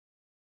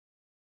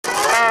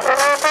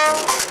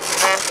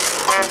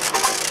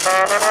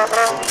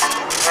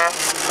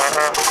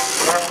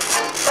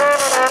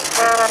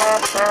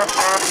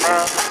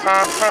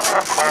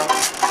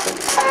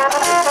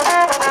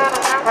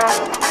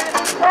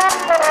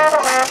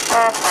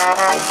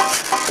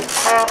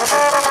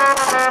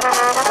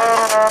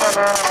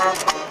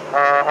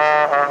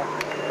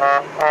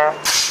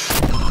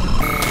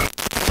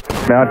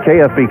Now at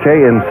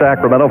KFBK in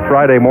Sacramento,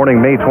 Friday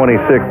morning, May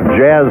 26th,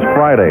 Jazz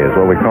Friday is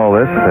what we call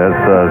this,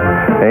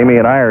 as Amy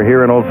and I are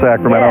here in Old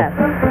Sacramento.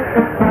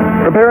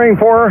 Yes. Preparing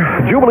for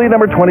Jubilee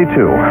number 22.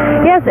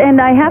 Yes,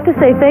 and I have to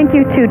say thank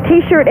you to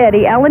T-Shirt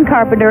Eddie, Alan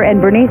Carpenter, and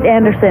Bernice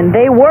Anderson.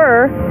 They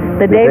were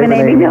the Dave and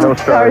Amy No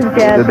Stars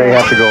Jazz. Did they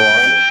have to go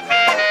on?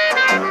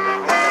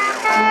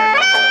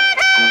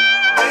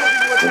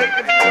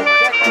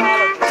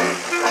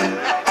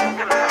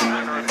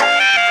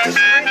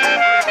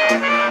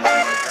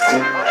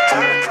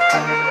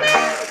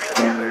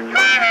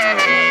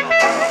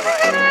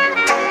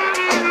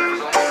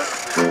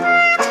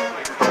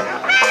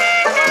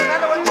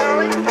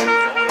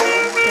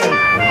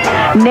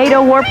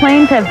 NATO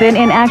warplanes have been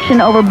in action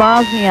over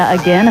Bosnia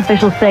again.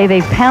 Officials say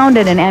they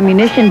pounded an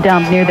ammunition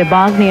dump near the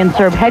Bosnian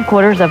Serb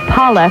headquarters of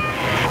Palef.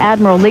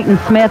 Admiral Leighton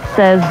Smith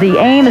says the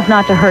aim is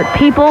not to hurt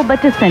people,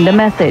 but to send a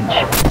message.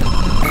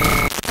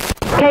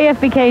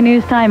 KFBK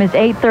news time is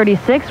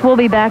 8:36. We'll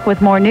be back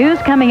with more news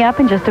coming up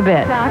in just a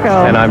bit.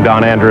 Sacco. And I'm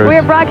Don Andrews.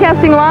 We're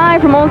broadcasting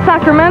live from Old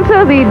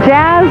Sacramento, the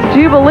Jazz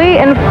Jubilee.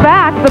 In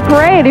fact, the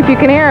parade, if you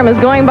can hear them,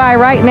 is going by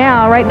right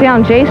now, right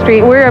down J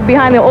Street. We're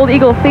behind the Old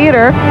Eagle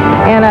Theater,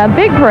 and a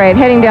big parade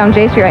heading down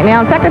J Street right now.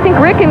 In fact, I think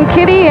Rick and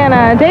Kitty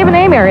and Dave and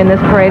Amy are in this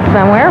parade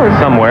somewhere.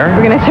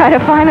 We're going to try to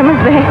find them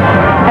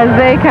as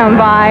they come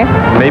by.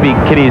 Maybe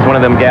Kitty's one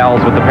of them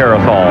gals with the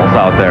parasols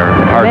out there.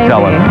 Hard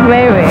telling.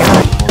 Maybe.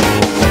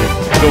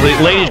 So,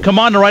 ladies, come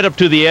on right up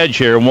to the edge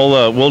here, and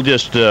we'll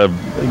just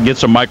get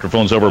some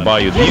microphones over by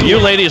you. You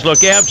ladies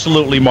look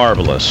absolutely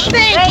marvelous.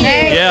 Thank you.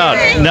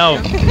 Yeah. Now,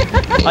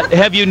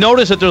 have you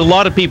noticed that there's a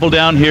lot of people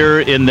down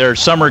here in their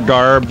summer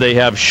garb? They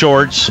have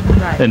shorts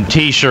and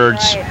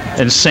T-shirts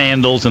and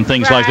sandals and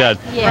things like that.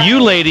 Yeah. You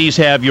ladies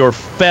have your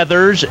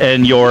feathers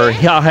and your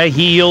high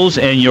heels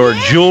and your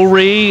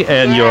jewelry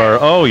and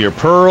your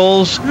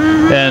pearls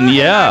and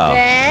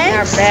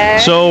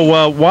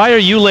So why are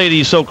you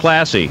ladies so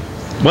classy?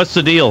 What's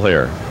the deal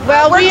here?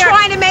 Well, we're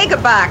trying to make a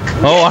buck.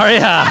 Oh, are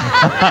ya?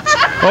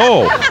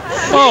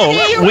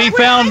 we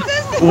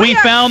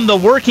found the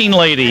working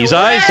ladies.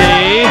 I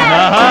see.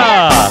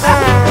 Aha.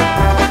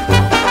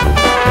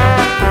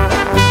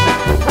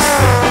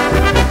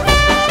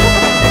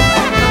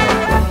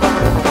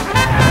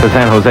 The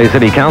San Jose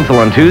City Council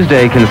on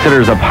Tuesday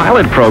considers a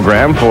pilot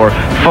program for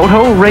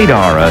photo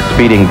radar, a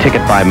speeding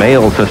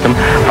ticket-by-mail system.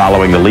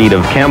 Following the lead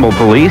of Campbell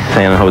Police,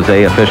 San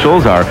Jose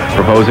officials are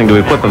proposing to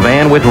equip a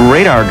van with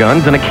radar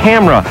guns and a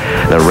camera.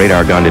 The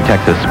radar gun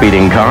detects a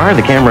speeding car.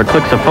 The camera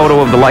clicks a photo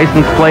of the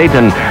license plate,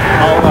 and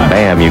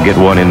bam, you get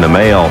one in the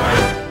mail.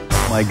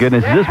 My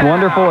goodness, is this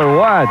wonderful or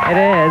what? It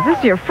is. This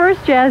is your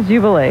first Jazz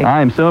Jubilee.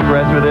 I'm so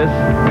impressed with this.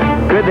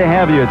 Good to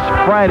have you. It's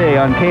Friday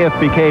on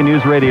KFBK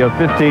News Radio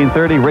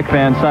 1530. Rick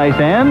VanCise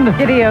and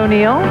Kitty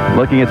O'Neill.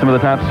 Looking at some of the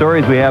top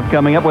stories we have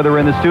coming up, whether we're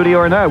in the studio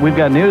or not. We've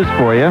got news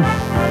for you.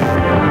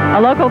 A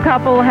local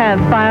couple has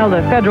filed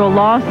a federal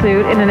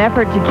lawsuit in an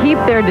effort to keep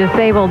their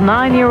disabled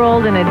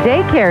 9-year-old in a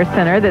daycare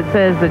center that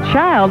says the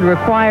child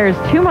requires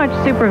too much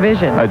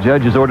supervision. A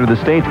judge has ordered the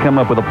state to come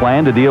up with a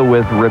plan to deal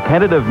with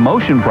repetitive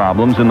motion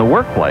problems in the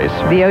workplace.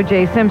 The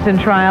O.J. Simpson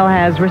trial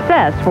has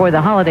recessed for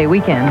the holiday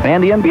weekend.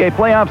 And the NBA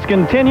playoffs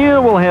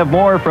continue. We'll have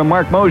more from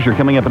Mark Mosier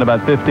coming up in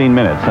about 15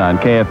 minutes on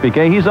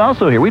KFBK. He's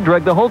also here. We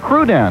dragged the whole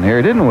crew down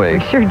here, didn't we?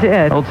 We sure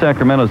did. Old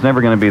Sacramento's never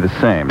going to be the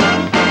same.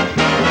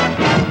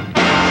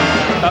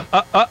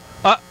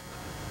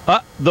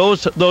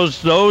 Those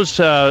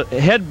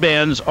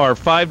headbands are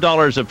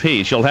 $5 a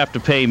piece. You'll have to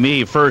pay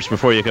me first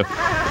before you go.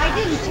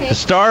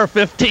 Star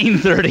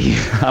 1530.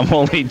 I'm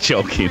only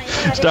joking.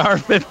 Star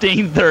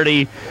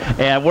 1530.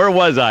 And where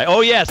was I?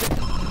 Oh, yes.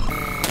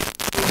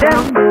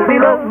 Down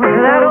below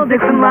that old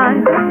Dixon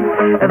line,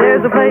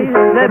 there's a place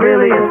that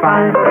really is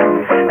fine.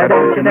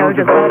 Don't you know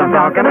just what I'm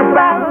talking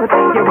about?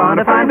 You want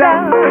to find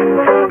out?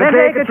 Then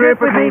take a trip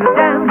with me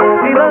down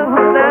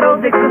below that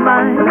old Dixon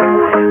line,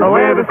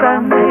 where the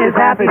sun is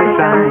happy to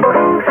shine.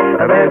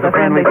 There's a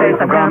friendly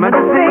face I'm coming to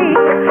see.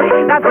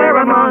 That's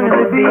where I'm longing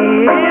to be.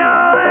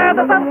 Oh, where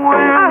the folks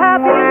are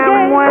happy and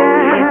gay,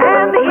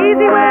 and the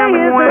easy way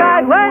is the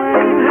right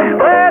way,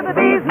 where the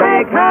bees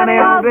make honey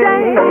all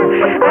day.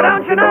 And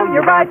don't you know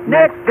you're right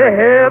next to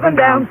heaven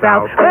down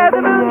south, where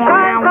the moon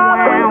shines all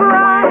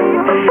bright,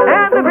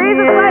 and the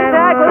breezes play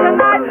tag with the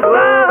night.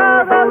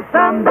 Oh, those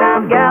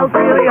sundown gals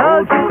really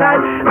hold you tight.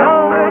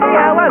 Lord,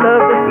 how I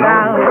love the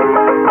South.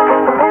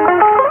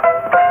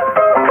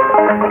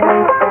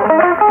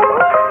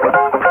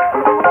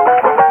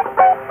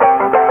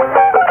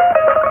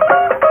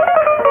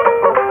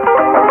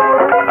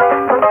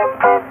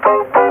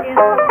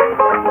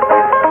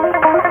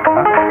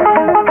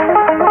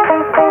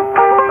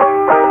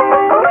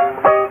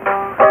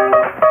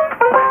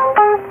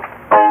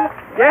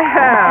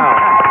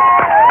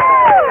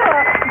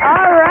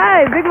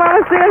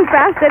 soon.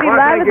 Fast Eddie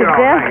live at the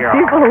Jazz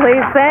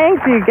Jubilee.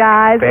 Thanks, you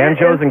guys.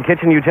 Banjos and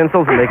kitchen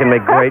utensils, and they can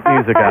make great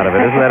music out of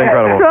it. Isn't that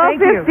incredible?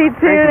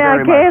 12:52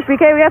 now,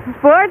 KFBK. We got some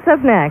sports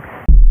up next.